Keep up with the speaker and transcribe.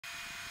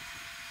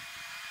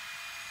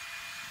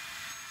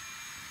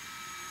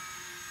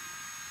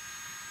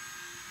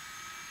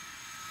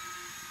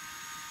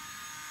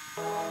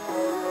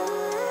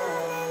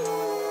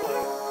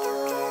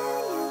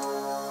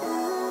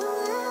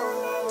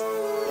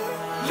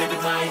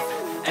Living life,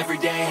 every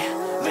day,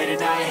 late at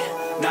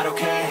night, not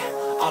okay.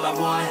 All I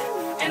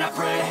want, and I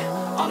pray,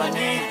 all I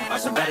need are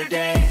some better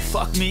days.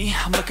 Fuck me,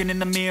 I'm looking in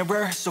the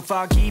mirror, so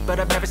foggy, but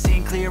I've never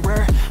seen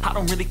clearer. I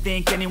don't really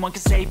think anyone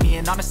can save me,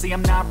 and honestly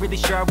I'm not really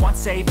sure I want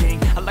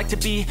saving. I like to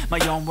be my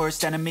own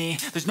worst enemy.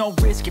 There's no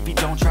risk if you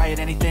don't try at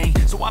anything,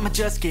 so I'ma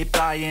just keep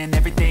buying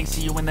everything.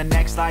 See you in the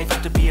next life,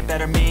 have to be a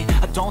better me.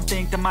 I don't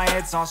think that my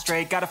head's on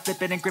straight, gotta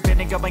flip it and grip it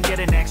and go and get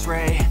an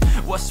x-ray.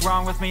 What's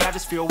wrong with me? I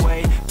just feel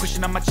weight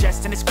pushing on my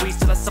chest and it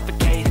squeezes till I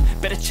suffocate.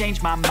 Better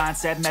change my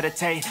mindset,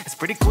 meditate. It's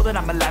pretty cool that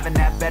I'm alive and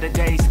have better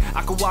days.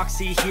 I could walk,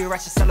 see, hear, I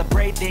should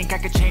celebrate. Think I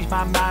could change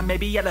my mind,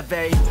 maybe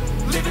elevate.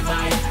 Living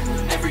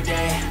life, every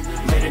day,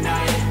 late at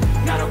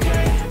night, not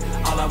okay.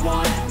 All I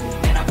want,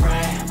 and I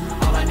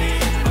pray, all I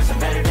need are some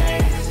better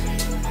days.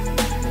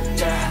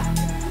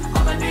 Yeah,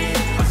 all I need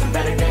are some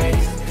better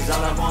days. Cause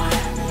all I want,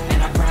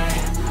 and I pray,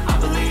 I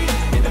believe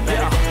in the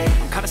better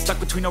days. I'm kinda stuck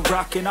between a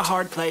rock and a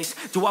hard place.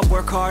 Do I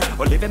work hard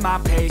or live at my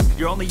pace?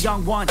 You're only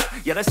young once,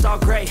 yeah that's all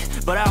great,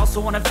 but I also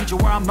want a future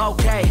where I'm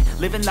okay.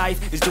 Living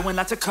life is doing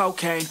lots of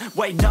cocaine.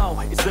 Wait no,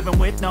 it's living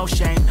with no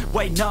shame.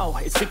 Wait no,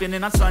 it's sleeping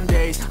in on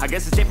Sundays. I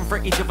guess it's different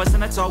for each of us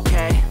and that's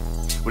okay.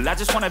 Well I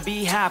just wanna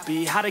be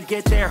happy, how to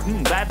get there?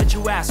 Glad that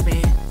you asked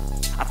me.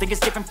 I think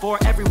it's different for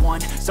everyone.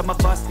 Some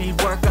of us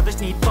need work, others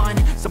need fun.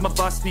 Some of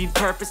us need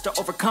purpose to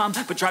overcome.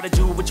 But try to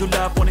do what you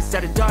love when it's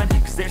said and done.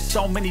 Cause there's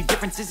so many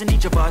differences in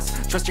each of us.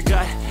 Trust your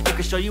gut, it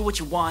can show you what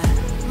you want.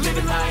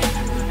 Living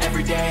life,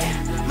 every day,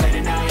 late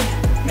at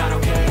night, not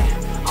okay.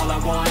 All I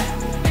want,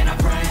 and I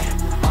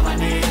pray, all I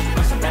need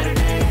are some better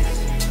days.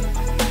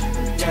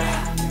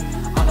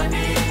 Yeah, all I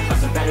need are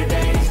some better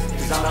days.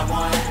 Cause all I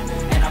want,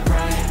 and I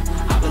pray,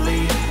 I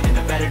believe in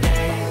the better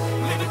days.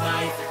 Living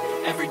life,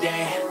 every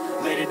day,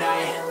 late at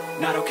night,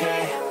 not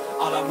okay.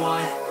 All I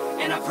want,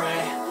 and I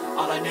pray,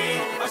 all I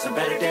need are some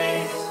better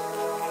days.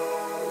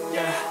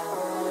 Yeah,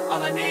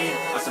 all I need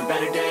are some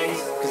better days.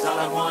 Cause all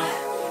I want,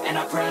 and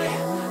I pray,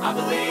 I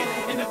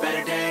believe in the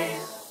better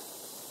days.